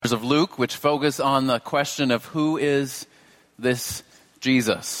chapters of Luke, which focus on the question of who is this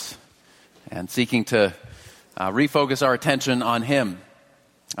Jesus, and seeking to refocus our attention on him,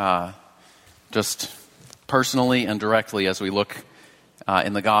 just personally and directly as we look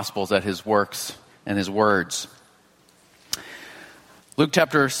in the Gospels at his works and his words. Luke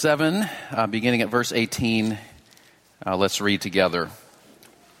chapter 7, beginning at verse 18, let's read together.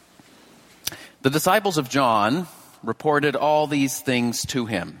 The disciples of John reported all these things to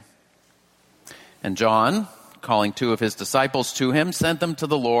him. And John, calling two of his disciples to him, sent them to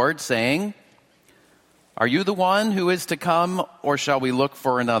the Lord, saying, "Are you the one who is to come, or shall we look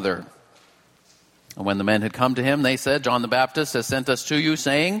for another?" And when the men had come to him, they said, "John the Baptist has sent us to you,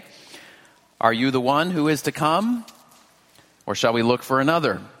 saying, 'Are you the one who is to come, or shall we look for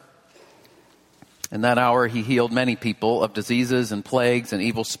another?'" In that hour he healed many people of diseases and plagues and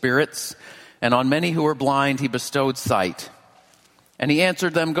evil spirits, and on many who were blind he bestowed sight. And he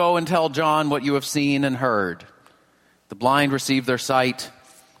answered them, "Go and tell John what you have seen and heard. The blind receive their sight,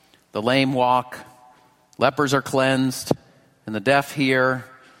 the lame walk, lepers are cleansed, and the deaf hear,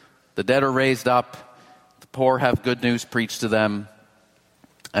 the dead are raised up, the poor have good news preached to them,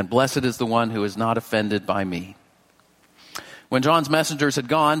 and blessed is the one who is not offended by me." When John's messengers had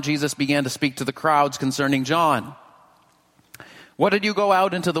gone, Jesus began to speak to the crowds concerning John. "What did you go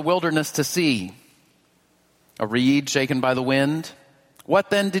out into the wilderness to see? A reed shaken by the wind? What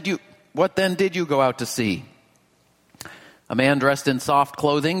then did you go out to see? A man dressed in soft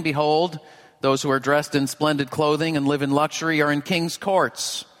clothing? Behold, those who are dressed in splendid clothing and live in luxury are in king's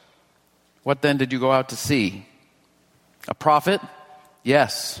courts. What then did you go out to see? A prophet?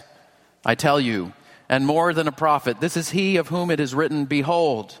 Yes, I tell you, and more than a prophet. This is he of whom it is written,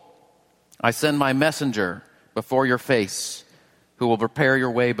 'Behold, I send my messenger before your face, who will prepare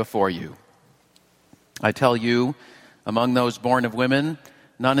your way before you.' I tell you, among those born of women,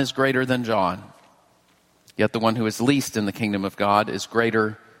 none is greater than John. Yet the one who is least in the kingdom of God is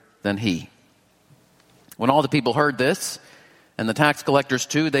greater than he." When all the people heard this, and the tax collectors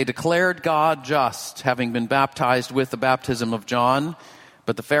too, they declared God just, having been baptized with the baptism of John.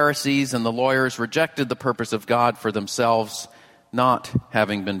 But the Pharisees and the lawyers rejected the purpose of God for themselves, not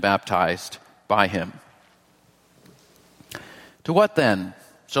having been baptized by him. To what then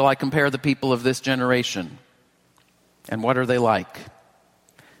shall I compare the people of this generation? And what are they like?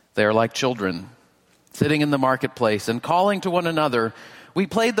 They are like children, sitting in the marketplace and calling to one another, "We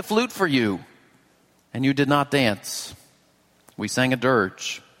played the flute for you, and you did not dance. We sang a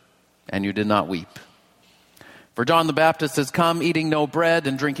dirge, and you did not weep. For John the Baptist has come eating no bread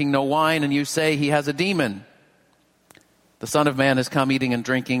and drinking no wine, and you say he has a demon. The Son of Man has come eating and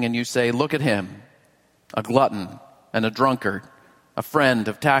drinking, and you say, 'Look at him, a glutton and a drunkard, a friend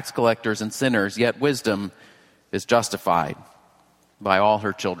of tax collectors and sinners,' yet wisdom is justified by all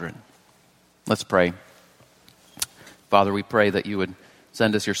her children." Let's pray. Father, we pray that you would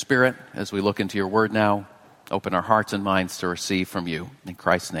send us your Spirit as we look into your word now. Open our hearts and minds to receive from you. In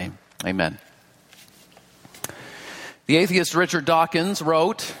Christ's name, amen. The atheist Richard Dawkins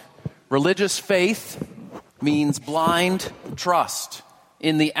wrote, "Religious faith means blind trust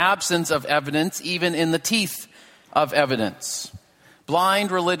in the absence of evidence, even in the teeth of evidence.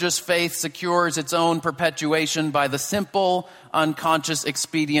 Blind religious faith secures its own perpetuation by the simple, unconscious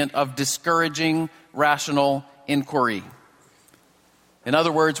expedient of discouraging rational inquiry." In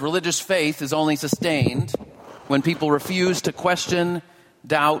other words, religious faith is only sustained when people refuse to question,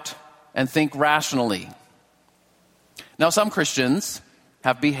 doubt, and think rationally. Now, some Christians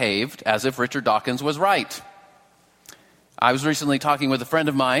have behaved as if Richard Dawkins was right. I was recently talking with a friend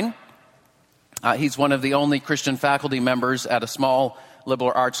of mine. He's one of the only Christian faculty members at a small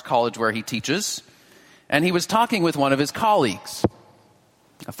liberal arts college where he teaches. And he was talking with one of his colleagues,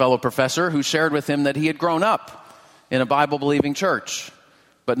 a fellow professor who shared with him that he had grown up in a Bible-believing church,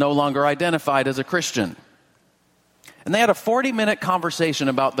 but no longer identified as a Christian. And they had a 40-minute conversation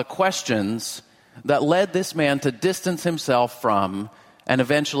about the questions that led this man to distance himself from and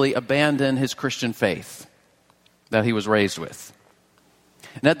eventually abandon his Christian faith that he was raised with.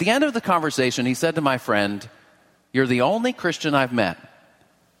 And at the end of the conversation, he said to my friend, "You're the only Christian I've met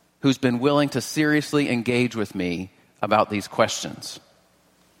who's been willing to seriously engage with me about these questions."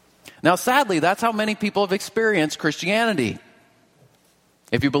 Now, sadly, that's how many people have experienced Christianity.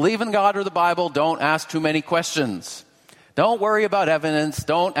 If you believe in God or the Bible, don't ask too many questions. Don't worry about evidence.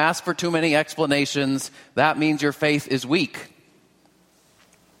 Don't ask for too many explanations. That means your faith is weak.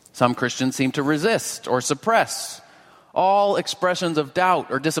 Some Christians seem to resist or suppress all expressions of doubt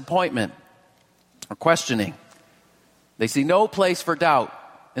or disappointment or questioning. They see no place for doubt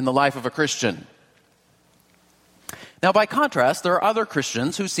in the life of a Christian. Now, by contrast, there are other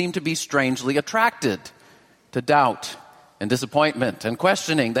Christians who seem to be strangely attracted to doubt and disappointment and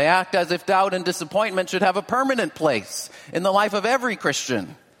questioning. They act as if doubt and disappointment should have a permanent place in the life of every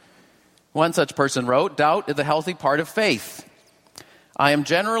Christian. One such person wrote, "Doubt is a healthy part of faith. I am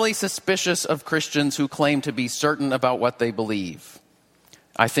generally suspicious of Christians who claim to be certain about what they believe.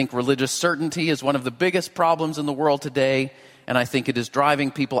 I think religious certainty is one of the biggest problems in the world today, and I think it is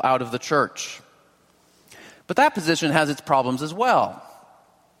driving people out of the church." But that position has its problems as well.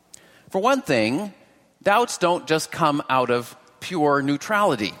 For one thing, doubts don't just come out of pure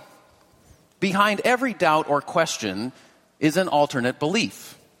neutrality. Behind every doubt or question is an alternate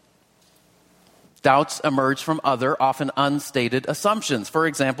belief. Doubts emerge from other, often unstated assumptions. For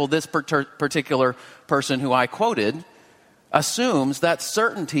example, this particular person who I quoted assumes that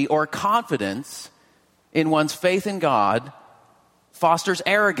certainty or confidence in one's faith in God fosters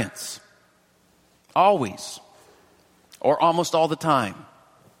arrogance. Always. Or almost all the time.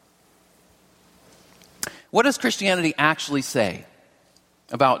 What does Christianity actually say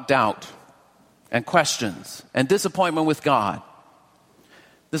about doubt and questions and disappointment with God?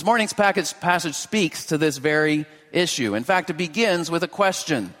 This morning's passage speaks to this very issue. In fact, it begins with a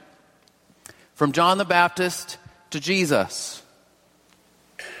question from John the Baptist to Jesus.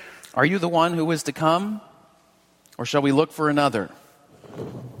 Are you the one who is to come, or shall we look for another?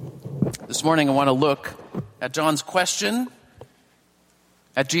 This morning I want to look at John's question,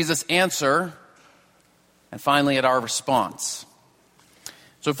 at Jesus' answer, and finally at our response.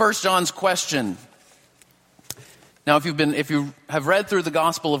 So first, John's question. Now, if you have read through the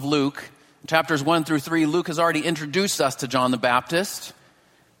Gospel of Luke, chapters 1 through 3, Luke has already introduced us to John the Baptist.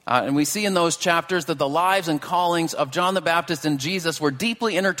 And we see in those chapters that the lives and callings of John the Baptist and Jesus were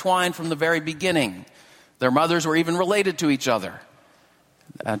deeply intertwined from the very beginning. Their mothers were even related to each other.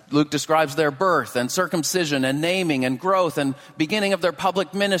 Luke describes their birth and circumcision and naming and growth and beginning of their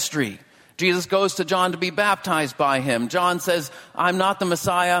public ministry. Jesus goes to John to be baptized by him. John says, "I'm not the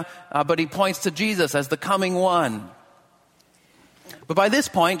Messiah," but he points to Jesus as the coming one. But by this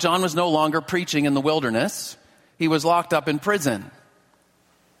point, John was no longer preaching in the wilderness. He was locked up in prison.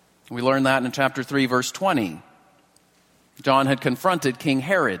 We learn that in chapter 3, verse 20. John had confronted King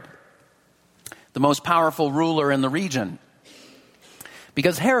Herod, the most powerful ruler in the region.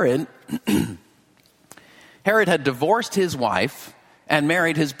 Because Herod had divorced his wife and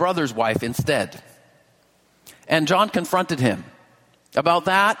married his brother's wife instead. And John confronted him about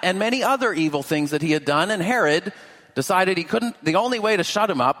that and many other evil things that he had done. And Herod decided the only way to shut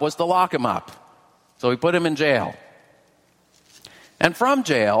him up was to lock him up. So he put him in jail. And from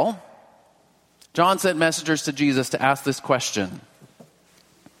jail, John sent messengers to Jesus to ask this question: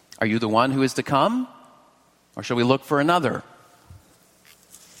 are you the one who is to come, or shall we look for another?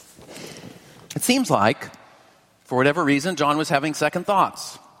 It seems like, for whatever reason, John was having second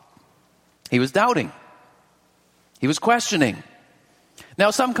thoughts. He was doubting. He was questioning.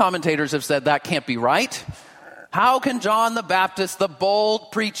 Now, some commentators have said that can't be right. How can John the Baptist, the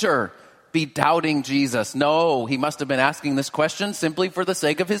bold preacher, be doubting Jesus? No, he must have been asking this question simply for the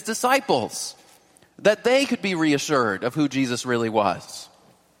sake of his disciples, that they could be reassured of who Jesus really was.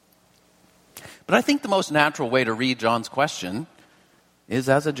 But I think the most natural way to read John's question is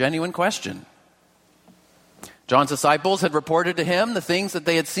as a genuine question. John's disciples had reported to him the things that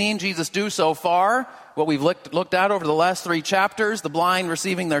they had seen Jesus do so far, what we've looked at over the last 3 chapters, the blind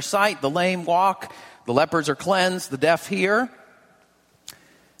receiving their sight, the lame walk, the lepers are cleansed, the deaf hear.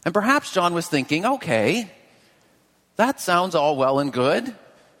 And perhaps John was thinking, okay, that sounds all well and good,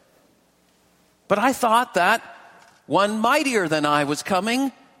 but I thought that one mightier than I was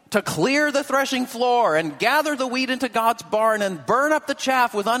coming to clear the threshing floor and gather the wheat into God's barn and burn up the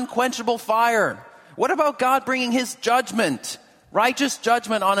chaff with unquenchable fire. What about God bringing his judgment, righteous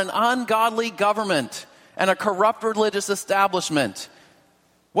judgment on an ungodly government and a corrupt religious establishment?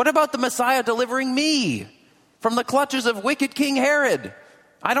 What about the Messiah delivering me from the clutches of wicked King Herod?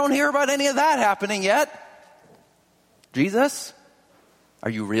 I don't hear about any of that happening yet. Jesus, are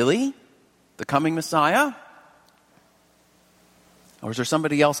you really the coming Messiah? Or is there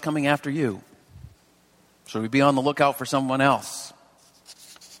somebody else coming after you? Should we be on the lookout for someone else?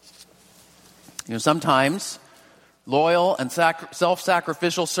 You know, sometimes loyal and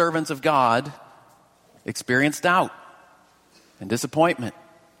self-sacrificial servants of God experience doubt and disappointment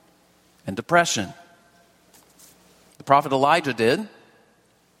and depression. The prophet Elijah did.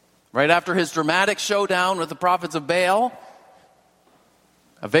 Right after his dramatic showdown with the prophets of Baal,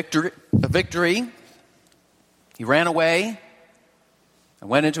 a victory, he ran away and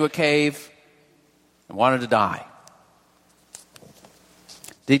went into a cave and wanted to die.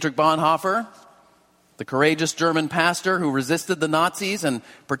 Dietrich Bonhoeffer, The courageous German pastor who resisted the Nazis and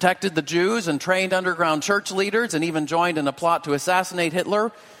protected the Jews and trained underground church leaders and even joined in a plot to assassinate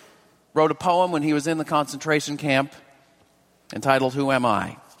Hitler wrote a poem when he was in the concentration camp entitled, "Who Am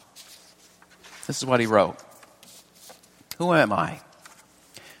I?" This is what he wrote. "Who am I?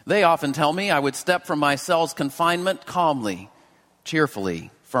 They often tell me I would step from my cell's confinement calmly, cheerfully,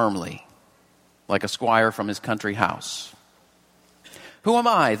 firmly, like a squire from his country house. Who am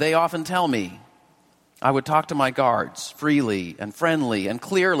I? They often tell me I would talk to my guards freely and friendly and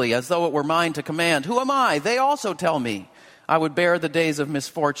clearly as though it were mine to command. Who am I? They also tell me I would bear the days of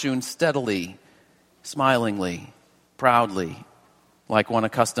misfortune steadily, smilingly, proudly, like one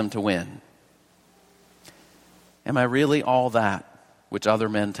accustomed to win. Am I really all that which other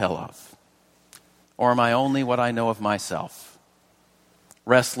men tell of? Or am I only what I know of myself?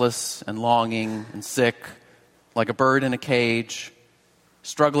 Restless and longing and sick, like a bird in a cage,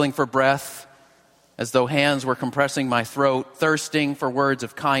 struggling for breath, as though hands were compressing my throat, thirsting for words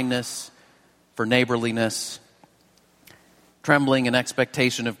of kindness, for neighborliness, trembling in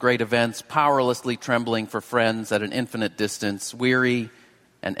expectation of great events, powerlessly trembling for friends at an infinite distance, weary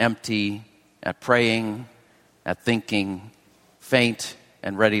and empty at praying, at thinking, faint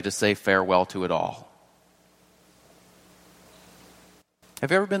and ready to say farewell to it all."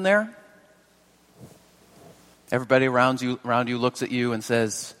 Have you ever been there? Everybody around you looks at you and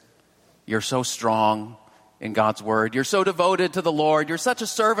says, "You're so strong in God's word. You're so devoted to the Lord. You're such a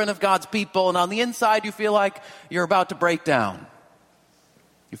servant of God's people." And on the inside, you feel like you're about to break down.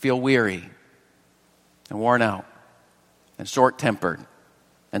 You feel weary and worn out and short-tempered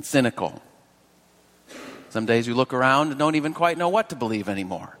and cynical. Some days you look around and don't even quite know what to believe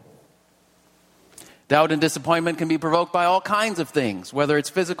anymore. Doubt and disappointment can be provoked by all kinds of things, whether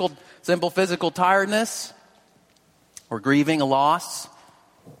it's simple physical tiredness or grieving a loss,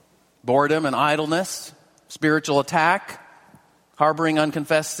 boredom and idleness, spiritual attack, harboring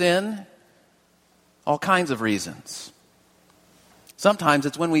unconfessed sin, all kinds of reasons. Sometimes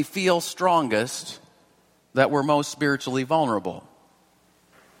it's when we feel strongest that we're most spiritually vulnerable.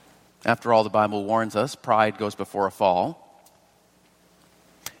 After all, the Bible warns us, pride goes before a fall.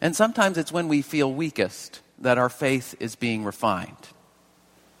 And sometimes it's when we feel weakest that our faith is being refined,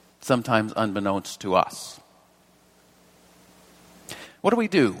 sometimes unbeknownst to us. What do we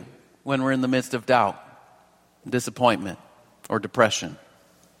do when we're in the midst of doubt, disappointment, or depression?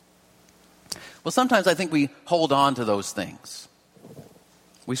 Well, sometimes I think we hold on to those things.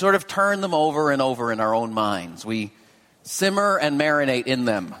 We sort of turn them over and over in our own minds. We simmer and marinate in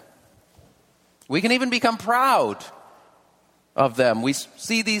them. We can even become proud of them. We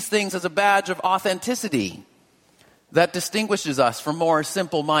see these things as a badge of authenticity that distinguishes us from more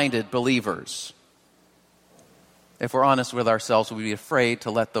simple-minded believers. If we're honest with ourselves, we'd be afraid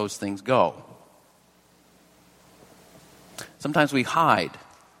to let those things go. Sometimes we hide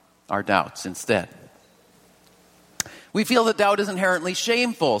our doubts instead. We feel that doubt is inherently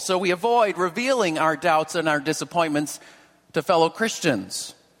shameful, so we avoid revealing our doubts and our disappointments to fellow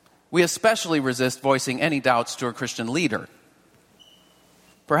Christians. We especially resist voicing any doubts to a Christian leader.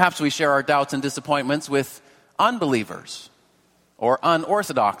 Perhaps we share our doubts and disappointments with unbelievers or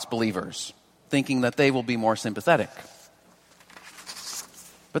unorthodox believers, thinking that they will be more sympathetic.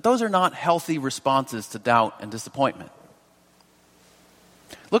 But those are not healthy responses to doubt and disappointment.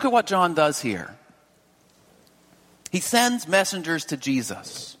 Look at what John does here. He sends messengers to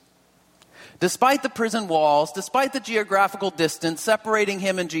Jesus. Despite the prison walls, despite the geographical distance separating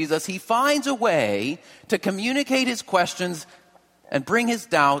him and Jesus, he finds a way to communicate his questions and bring his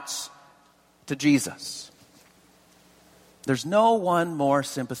doubts to Jesus. There's no one more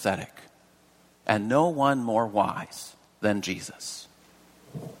sympathetic and no one more wise than Jesus.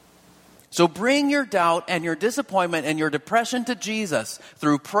 So bring your doubt and your disappointment and your depression to Jesus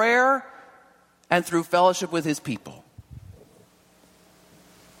through prayer and through fellowship with his people.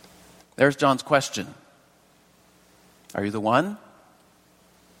 There's John's question. Are you the one?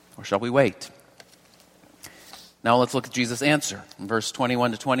 Or shall we wait? Now let's look at Jesus' answer in verse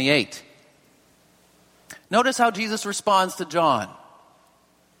 21 to 28. Notice how Jesus responds to John.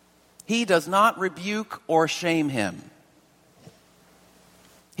 He does not rebuke or shame him.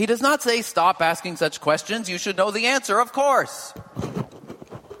 He does not say, "Stop asking such questions. You should know the answer, of course."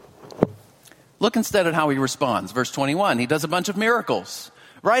 Look instead at how he responds. Verse 21, he does a bunch of miracles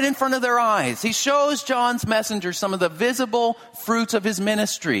right in front of their eyes. He shows John's messengers some of the visible fruits of his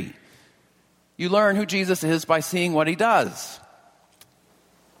ministry. You learn who Jesus is by seeing what he does.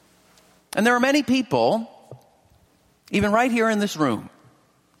 And there are many people, even right here in this room,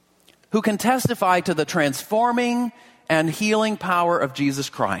 who can testify to the transforming and healing power of Jesus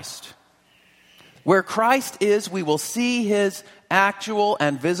Christ. Where Christ is, we will see his actual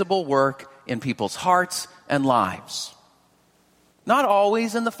and visible work in people's hearts and lives. Not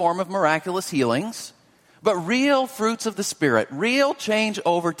always in the form of miraculous healings, but real fruits of the Spirit, real change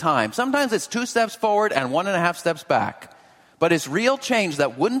over time. Sometimes it's 2 steps forward and 1.5 steps back. But it's real change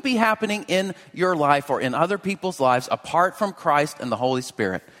that wouldn't be happening in your life or in other people's lives apart from Christ and the Holy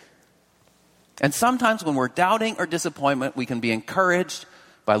Spirit. And sometimes when we're doubting or disappointment, we can be encouraged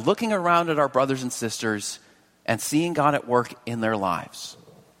by looking around at our brothers and sisters and seeing God at work in their lives.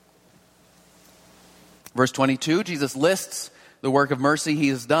 Verse 22, Jesus lists the work of mercy he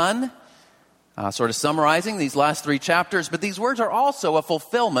has done, sort of summarizing these last 3 chapters. But these words are also a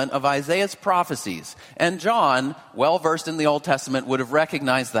fulfillment of Isaiah's prophecies. And John, well versed in the Old Testament, would have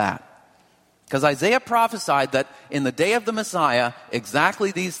recognized that. Because Isaiah prophesied that in the day of the Messiah,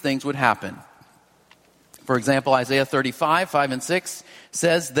 exactly these things would happen. For example, Isaiah 35, 5 and 6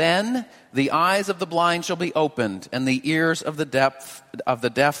 says, "Then the eyes of the blind shall be opened, and the ears of the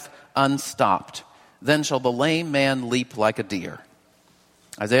deaf unstopped. Then shall the lame man leap like a deer."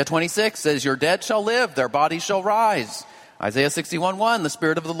 Isaiah 26 says, "Your dead shall live, their bodies shall rise." Isaiah 61:1, "The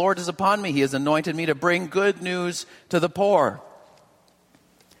Spirit of the Lord is upon me. He has anointed me to bring good news to the poor."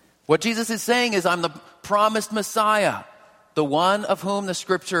 What Jesus is saying is, I'm the promised Messiah, the one of whom the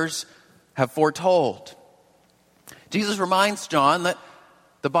Scriptures have foretold. Jesus reminds John that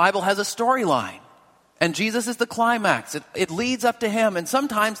the Bible has a storyline, and Jesus is the climax. It leads up to him, and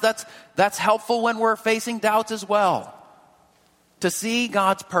sometimes that's helpful when we're facing doubts as well. To see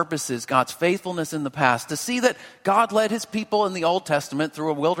God's purposes, God's faithfulness in the past, to see that God led his people in the Old Testament through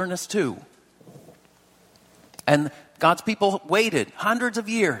a wilderness too. And God's people waited hundreds of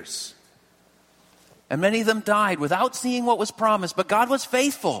years, and many of them died without seeing what was promised, but God was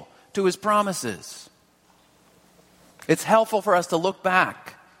faithful to his promises. It's helpful for us to look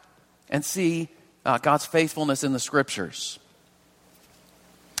back and see God's faithfulness in the Scriptures.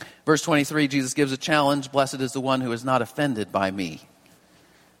 Verse 23, Jesus gives a challenge. "Blessed is the one who is not offended by me."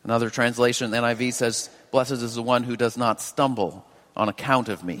 Another translation, the NIV says, "Blessed is the one who does not stumble on account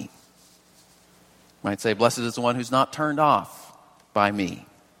of me." Might say, "Blessed is the one who's not turned off by me."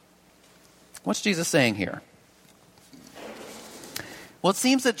 What's Jesus saying here? Well, it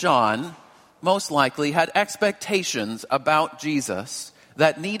seems that John most likely had expectations about Jesus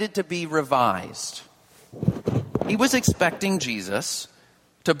that needed to be revised. He was expecting Jesus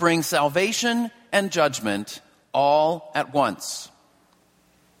to bring salvation and judgment all at once.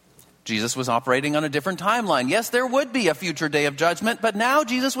 Jesus was operating on a different timeline. Yes, there would be a future day of judgment, but now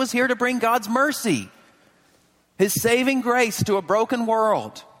Jesus was here to bring God's mercy, his saving grace to a broken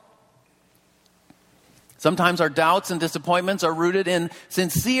world. Sometimes our doubts and disappointments are rooted in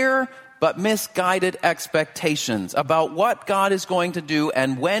sincere but misguided expectations about what God is going to do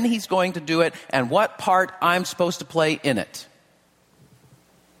and when he's going to do it and what part I'm supposed to play in it.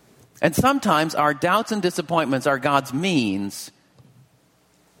 And sometimes our doubts and disappointments are God's means,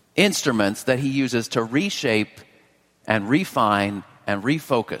 instruments that he uses to reshape and refine and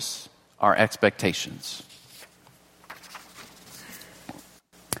refocus our expectations.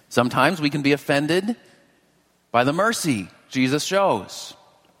 Sometimes we can be offended by the mercy Jesus shows.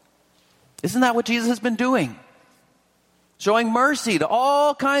 Isn't that what Jesus has been doing? Showing mercy to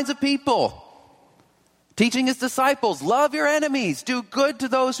all kinds of people. Teaching his disciples, love your enemies, do good to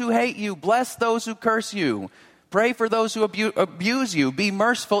those who hate you, bless those who curse you, pray for those who abuse you, be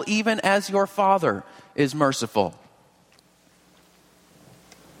merciful even as your Father is merciful.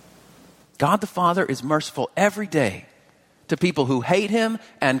 God the Father is merciful every day to people who hate him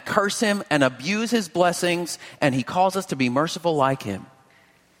and curse him and abuse his blessings, and he calls us to be merciful like him.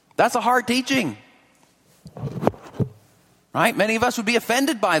 That's a hard teaching, right? Many of us would be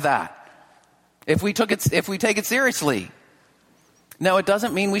offended by that if we take it seriously. Now, it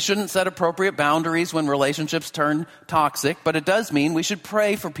doesn't mean we shouldn't set appropriate boundaries when relationships turn toxic, but it does mean we should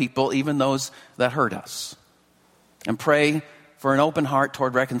pray for people, even those that hurt us, and pray for an open heart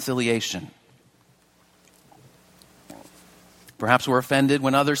toward reconciliation. Perhaps we're offended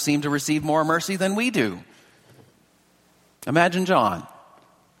when others seem to receive more mercy than we do. Imagine John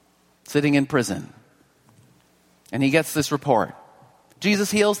sitting in prison, and he gets this report. Jesus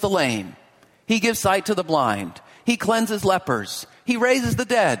heals the lame. He gives sight to the blind. He cleanses lepers. He raises the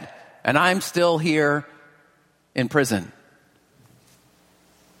dead. And I'm still here in prison.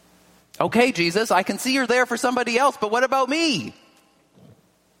 Okay, Jesus, I can see you're there for somebody else, but what about me?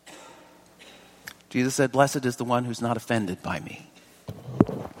 Jesus said, "Blessed is the one who's not offended by me."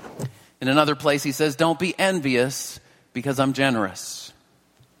 In another place, he says, "Don't be envious because I'm generous."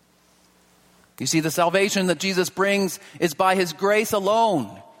 You see, the salvation that Jesus brings is by his grace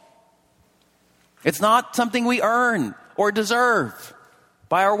alone. It's not something we earn or deserve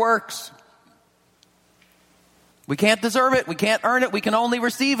by our works. We can't deserve it. We can't earn it. We can only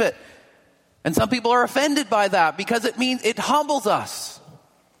receive it. And some people are offended by that because it means it humbles us.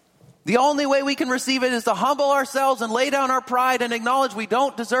 The only way we can receive it is to humble ourselves and lay down our pride and acknowledge we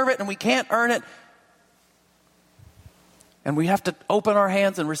don't deserve it and we can't earn it. And we have to open our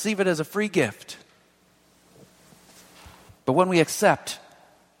hands and receive it as a free gift. But when we accept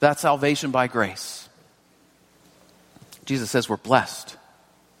that salvation by grace, Jesus says we're blessed.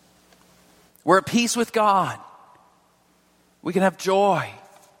 We're at peace with God. We can have joy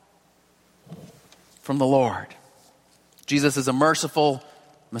from the Lord. Jesus is a merciful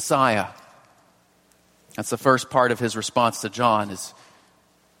Messiah. That's the first part of his response to John, is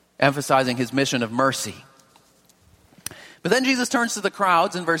emphasizing his mission of mercy. But then Jesus turns to the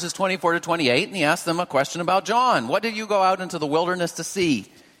crowds in verses 24 to 28, and he asks them a question about John. What did you go out into the wilderness to see?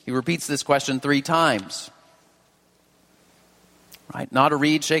 He repeats this question 3 times. Right? Not a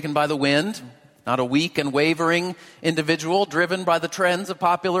reed shaken by the wind, not a weak and wavering individual driven by the trends of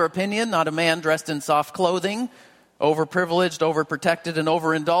popular opinion, not a man dressed in soft clothing, overprivileged, overprotected, and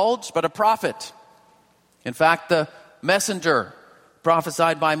overindulged, but a prophet. In fact, the messenger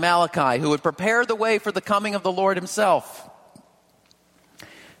prophesied by Malachi, who would prepare the way for the coming of the Lord himself.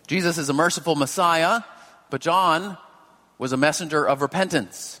 Jesus is a merciful Messiah, but John was a messenger of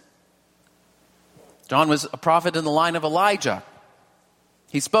repentance. John was a prophet in the line of Elijah.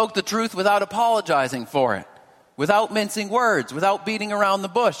 He spoke the truth without apologizing for it, without mincing words, without beating around the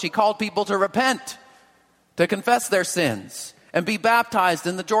bush. He called people to repent, to confess their sins, and be baptized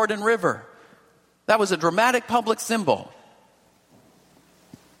in the Jordan River. That was a dramatic public symbol.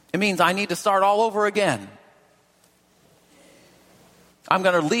 It means I need to start all over again. I'm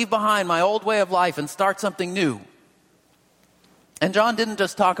going to leave behind my old way of life and start something new. And John didn't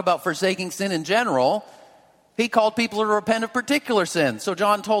just talk about forsaking sin in general. He called people to repent of particular sins. So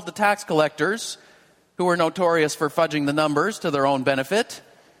John told the tax collectors, who were notorious for fudging the numbers to their own benefit,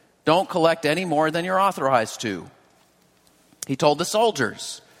 don't collect any more than you're authorized to. He told the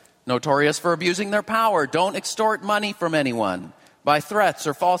soldiers, notorious for abusing their power, don't extort money from anyone by threats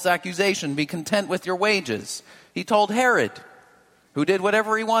or false accusation. Be content with your wages. He told Herod, who did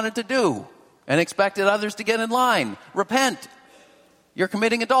whatever he wanted to do and expected others to get in line, repent. You're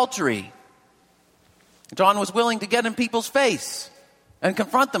committing adultery. John was willing to get in people's face and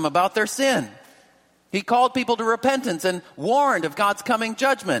confront them about their sin. He called people to repentance and warned of God's coming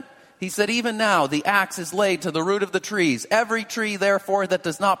judgment. He said, even now the axe is laid to the root of the trees. Every tree, therefore, that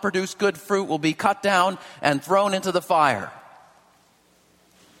does not produce good fruit will be cut down and thrown into the fire.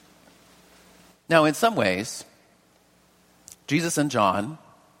 Now, in some ways, Jesus and John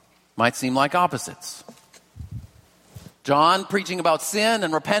might seem like opposites. John preaching about sin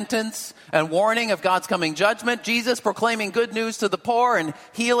and repentance and warning of God's coming judgment. Jesus proclaiming good news to the poor and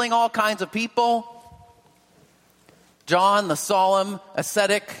healing all kinds of people. John, the solemn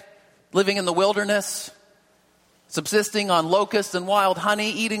ascetic, living in the wilderness, subsisting on locusts and wild honey,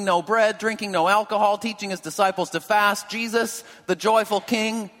 eating no bread, drinking no alcohol, teaching his disciples to fast. Jesus, the joyful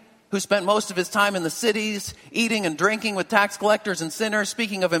king, who spent most of his time in the cities, eating and drinking with tax collectors and sinners,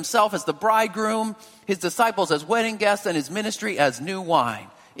 speaking of himself as the bridegroom, his disciples as wedding guests, and his ministry as new wine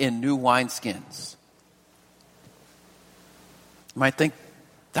in new wineskins. You might think,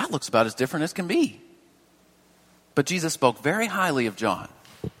 that looks about as different as can be. But Jesus spoke very highly of John.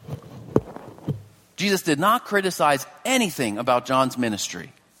 Jesus did not criticize anything about John's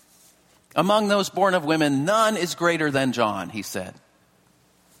ministry. Among those born of women, none is greater than John, he said.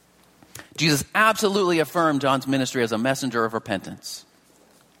 Jesus absolutely affirmed John's ministry as a messenger of repentance.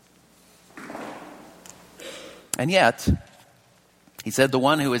 And yet, he said the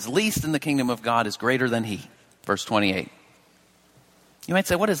one who is least in the kingdom of God is greater than he. Verse 28. You might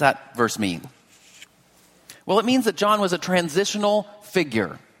say, what does that verse mean? Well, it means that John was a transitional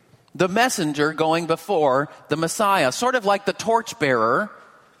figure, the messenger going before the Messiah, sort of like the torchbearer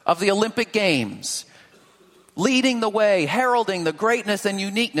of the Olympic Games, leading the way, heralding the greatness and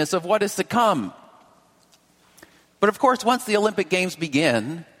uniqueness of what is to come. But of course, once the Olympic Games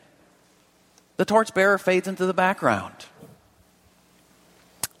begin, the torchbearer fades into the background.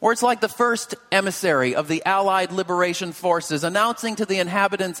 Or it's like the first emissary of the Allied liberation forces announcing to the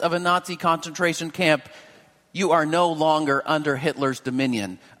inhabitants of a Nazi concentration camp, you are no longer under Hitler's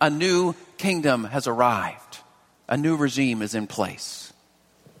dominion. A new kingdom has arrived. A new regime is in place.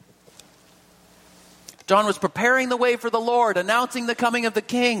 John was preparing the way for the Lord, announcing the coming of the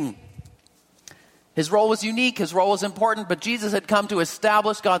King. His role was unique, his role was important, but Jesus had come to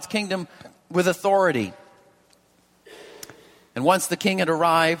establish God's kingdom with authority. And once the King had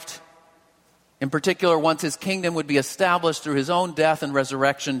arrived, In particular, once his kingdom would be established through his own death and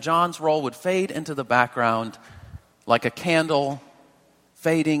resurrection, John's role would fade into the background like a candle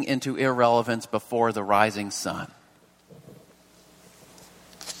fading into irrelevance before the rising sun.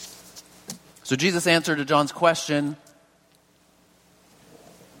 So Jesus answered to John's question.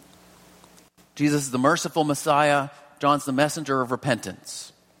 Jesus is the merciful Messiah. John's the messenger of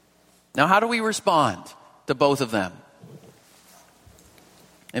repentance. Now, how do we respond to both of them?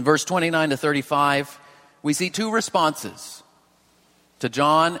 In verse 29 to 35, we see two responses to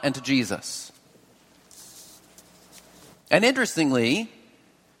John and to Jesus. And interestingly,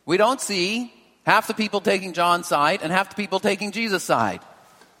 we don't see half the people taking John's side and half the people taking Jesus' side.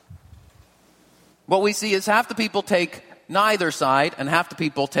 What we see is half the people take neither side and half the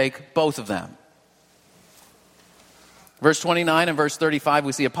people take both of them. Verse 29 and verse 35,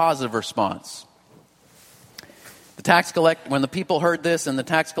 we see a positive response. When the people heard this, and the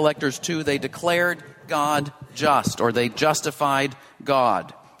tax collectors too, they declared God just, or they justified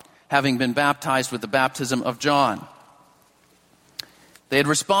God, having been baptized with the baptism of John. They had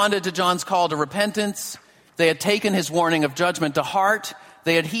responded to John's call to repentance. They had taken his warning of judgment to heart.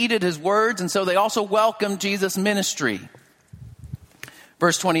 They had heeded his words, and so they also welcomed Jesus' ministry.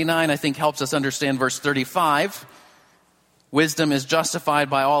 Verse 29, I think, helps us understand verse 35. Wisdom is justified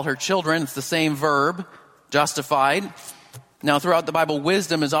by all her children. It's the same verb, justified. Now, throughout the Bible,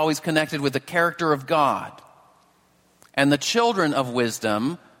 wisdom is always connected with the character of God. And the children of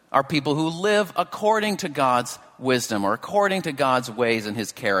wisdom are people who live according to God's wisdom or according to God's ways and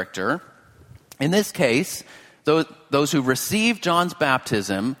his character. In this case, those who receive John's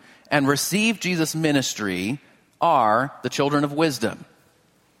baptism and receive Jesus' ministry are the children of wisdom.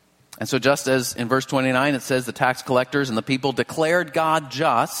 And so just as in verse 29 it says the tax collectors and the people declared God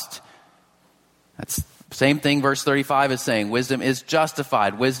just, that's the same thing verse 35 is saying. Wisdom is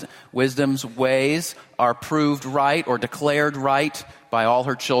justified. Wisdom's ways are proved right or declared right by all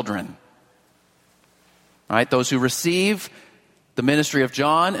her children. All right, those who receive the ministry of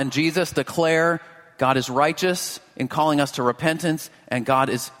John and Jesus declare God is righteous in calling us to repentance, and God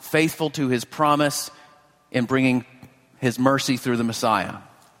is faithful to his promise in bringing his mercy through the Messiah.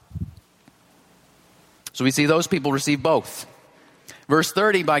 So we see those people receive both. Verse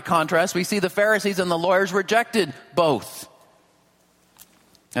 30, by contrast, we see the Pharisees and the lawyers rejected both.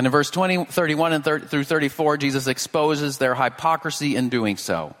 And in verse 20, 31 and through 34, Jesus exposes their hypocrisy in doing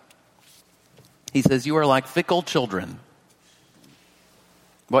so. He says, "You are like fickle children.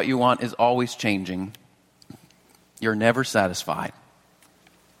 What you want is always changing. You're never satisfied."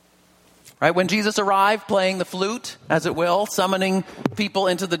 Right? When Jesus arrived playing the flute, as it will, summoning people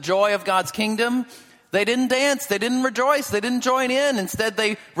into the joy of God's kingdom, they didn't dance, they didn't rejoice, they didn't join in. Instead,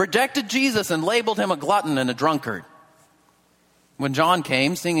 they rejected Jesus and labeled him a glutton and a drunkard. When John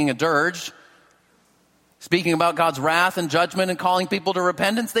came singing a dirge, speaking about God's wrath and judgment and calling people to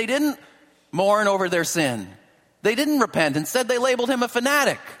repentance, they didn't mourn over their sin. They didn't repent. Instead, they labeled him a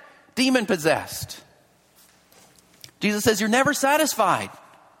fanatic, demon-possessed. Jesus says, you're never satisfied.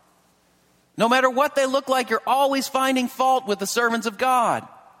 No matter what they look like, you're always finding fault with the servants of God.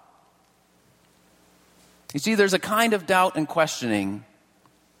 You see, there's a kind of doubt and questioning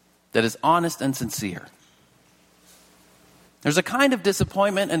that is honest and sincere. There's a kind of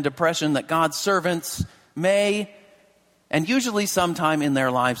disappointment and depression that God's servants may, and usually sometime in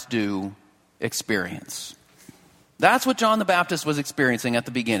their lives do, experience. That's what John the Baptist was experiencing at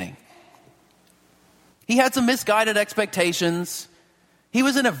the beginning. He had some misguided expectations. He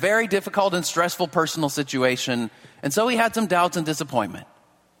was in a very difficult and stressful personal situation, and so he had some doubts and disappointment.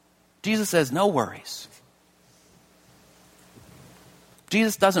 Jesus says, no worries.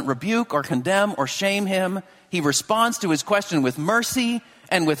 Jesus doesn't rebuke or condemn or shame him. He responds to his question with mercy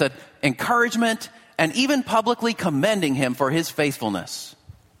and with encouragement and even publicly commending him for his faithfulness.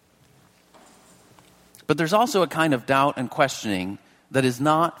 But there's also a kind of doubt and questioning that is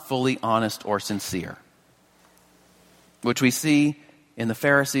not fully honest or sincere, which we see in the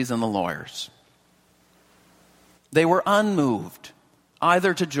Pharisees and the lawyers. They were unmoved,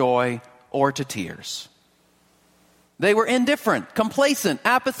 either to joy or to tears. They were indifferent, complacent,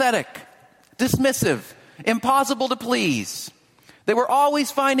 apathetic, dismissive, impossible to please. They were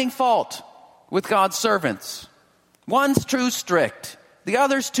always finding fault with God's servants. One's too strict, the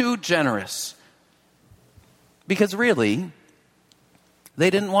other's too generous. Because really,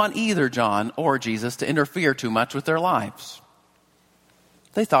 they didn't want either John or Jesus to interfere too much with their lives.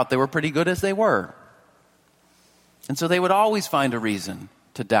 They thought they were pretty good as they were. And so they would always find a reason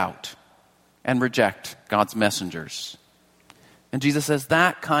to doubt and reject God's messengers. And Jesus says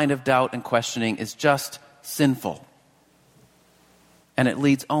that kind of doubt and questioning is just sinful. and it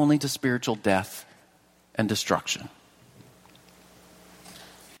leads only to spiritual death and destruction.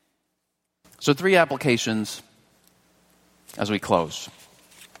 So 3 applications as we close.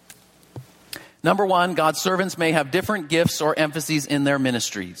 Number 1, God's servants may have different gifts or emphases in their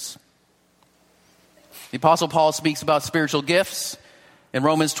ministries. The Apostle Paul speaks about spiritual gifts. In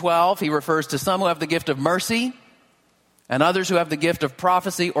Romans 12, he refers to some who have the gift of mercy and others who have the gift of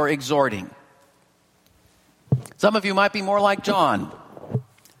prophecy or exhorting. Some of you might be more like John.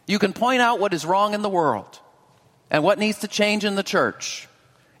 You can point out what is wrong in the world and what needs to change in the church.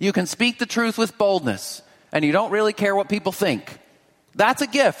 You can speak the truth with boldness, and you don't really care what people think. That's a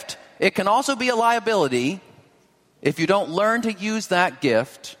gift. It can also be a liability if you don't learn to use that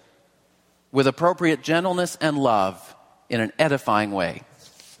gift with appropriate gentleness and love in an edifying way.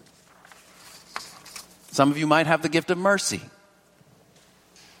 Some of you might have the gift of mercy.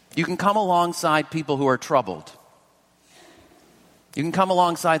 You can come alongside people who are troubled. You can come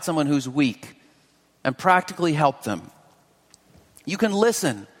alongside someone who's weak and practically help them. You can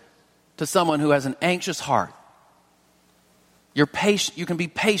listen to someone who has an anxious heart. You can be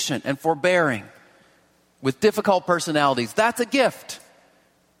patient and forbearing with difficult personalities. That's a gift.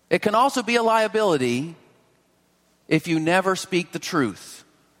 It can also be a liability if you never speak the truth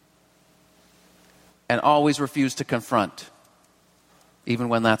and always refuse to confront, even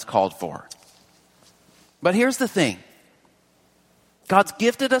when that's called for. But here's the thing. God's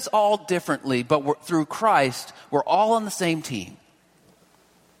gifted us all differently, but through Christ, we're all on the same team.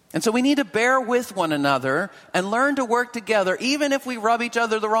 And so we need to bear with one another and learn to work together, even if we rub each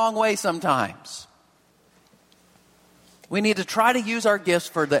other the wrong way sometimes. We need to try to use our gifts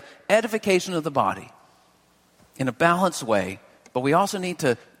for the edification of the body in a balanced way, but we also need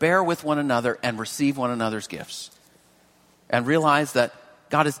to bear with one another and receive one another's gifts and realize that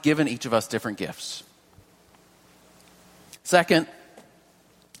God has given each of us different gifts. Second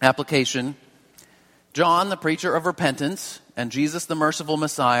application, John, the preacher of repentance, and Jesus, the merciful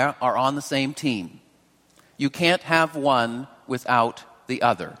Messiah, are on the same team. You can't have one without the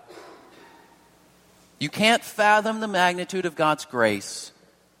other. You can't fathom the magnitude of God's grace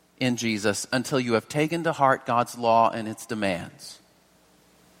in Jesus until you have taken to heart God's law and its demands.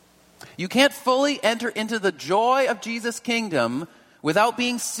 You can't fully enter into the joy of Jesus' kingdom without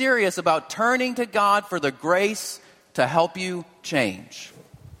being serious about turning to God for the grace to help you change.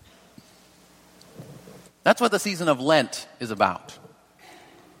 That's what the season of Lent is about.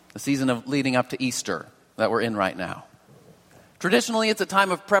 The season of leading up to Easter that we're in right now. Traditionally, it's a time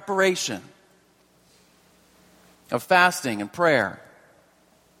of preparation, of fasting and prayer,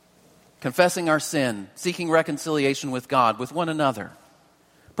 confessing our sin, seeking reconciliation with God, with one another,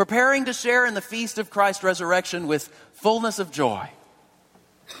 preparing to share in the feast of Christ's resurrection with fullness of joy.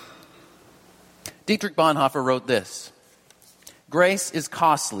 Dietrich Bonhoeffer wrote this: "Grace is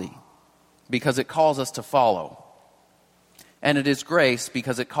costly because it calls us to follow. And it is grace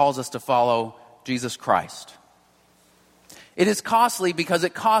because it calls us to follow Jesus Christ. It is costly because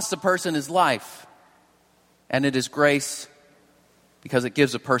it costs a person his life. And it is grace because it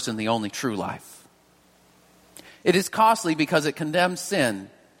gives a person the only true life. It is costly because it condemns sin,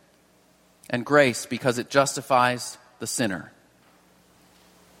 and grace because it justifies the sinner.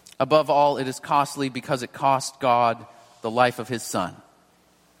 Above all, it is costly because it cost God the life of his Son.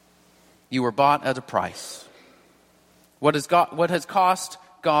 You were bought at a price. What has cost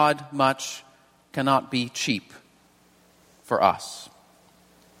God much cannot be cheap for us.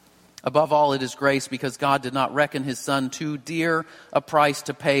 Above all, it is grace because God did not reckon his Son too dear a price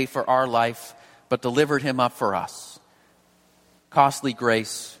to pay for our life, but delivered him up for us. Costly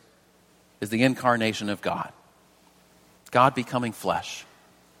grace is the incarnation of God. God becoming flesh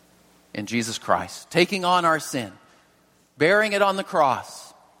in Jesus Christ, taking on our sin, bearing it on the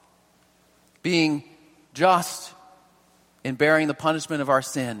cross, being just in bearing the punishment of our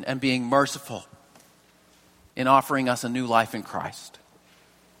sin, and being merciful in offering us a new life in Christ.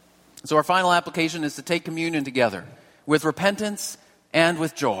 So our final application is to take communion together with repentance and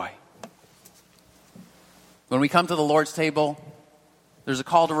with joy. When we come to the Lord's table, there's a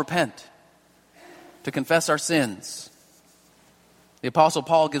call to repent, to confess our sins. The Apostle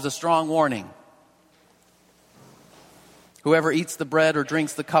Paul gives a strong warning. Whoever eats the bread or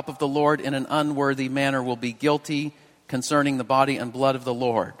drinks the cup of the Lord in an unworthy manner will be guilty concerning the body and blood of the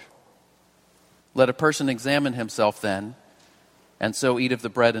Lord. Let a person examine himself then, and so eat of the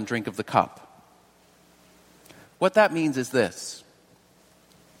bread and drink of the cup. What that means is this: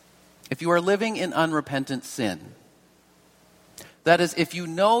 if you are living in unrepentant sin, that is, if you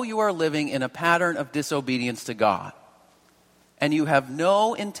know you are living in a pattern of disobedience to God, and you have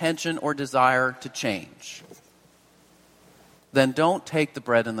no intention or desire to change, then don't take the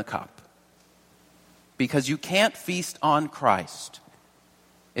bread and the cup. Because you can't feast on Christ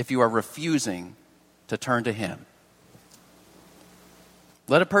if you are refusing to turn to him.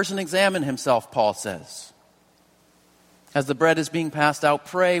 Let a person examine himself, Paul says. As the bread is being passed out,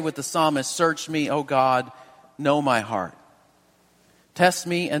 pray with the psalmist, search me, O God, know my heart. Test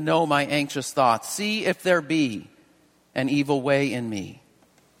me and know my anxious thoughts. See if there be an evil way in me,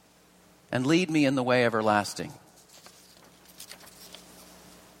 and lead me in the way everlasting.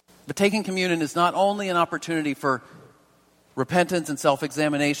 But taking communion is not only an opportunity for repentance and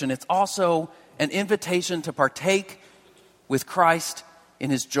self-examination, it's also an invitation to partake with Christ in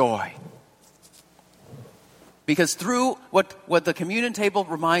his joy. Because through what the communion table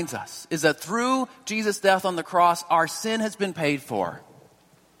reminds us is that through Jesus' death on the cross, our sin has been paid for.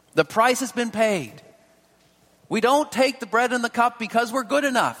 The price has been paid. We don't take the bread and the cup because we're good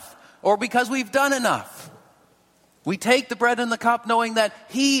enough or because we've done enough. We take the bread and the cup knowing that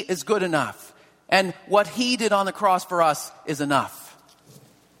he is good enough and what he did on the cross for us is enough.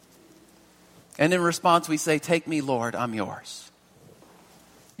 And in response we say, take me, Lord, I'm yours.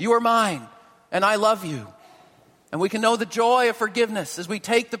 You are mine and I love you. And we can know the joy of forgiveness as we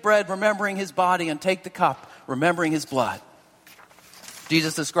take the bread, remembering his body, and take the cup, remembering his blood.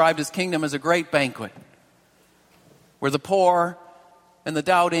 Jesus described his kingdom as a great banquet where the poor and the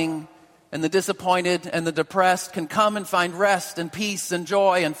doubting and the disappointed and the depressed can come and find rest and peace and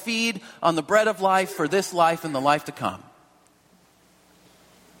joy and feed on the bread of life for this life and the life to come.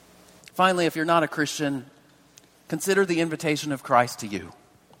 Finally, if you're not a Christian, consider the invitation of Christ to you.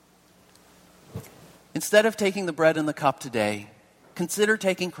 Instead of taking the bread and the cup today, consider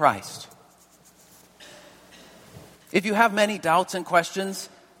taking Christ. If you have many doubts and questions,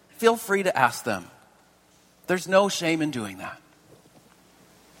 feel free to ask them. There's no shame in doing that.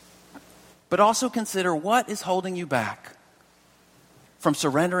 But also consider what is holding you back from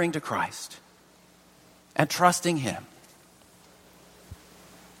surrendering to Christ and trusting him.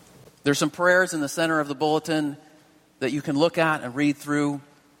 There's some prayers in the center of the bulletin that you can look at and read through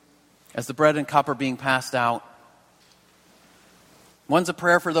as the bread and cup are being passed out. One's a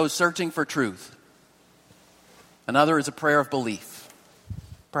prayer for those searching for truth. Another is a prayer of belief.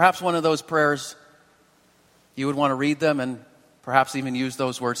 Perhaps one of those prayers, you would want to read them and perhaps even use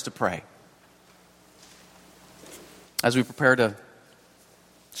those words to pray. As we prepare to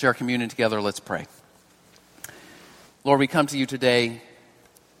share communion together, let's pray. Lord, we come to you today,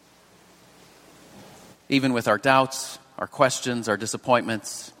 even with our doubts, our questions, our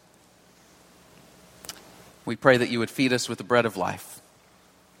disappointments. We pray that you would feed us with the bread of life.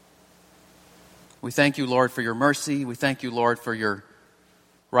 We thank you, Lord, for your mercy. We thank you, Lord, for your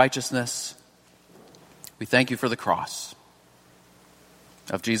righteousness. We thank you for the cross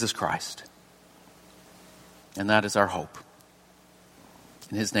of Jesus Christ. And that is our hope.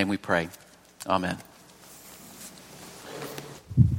 In his name we pray. Amen.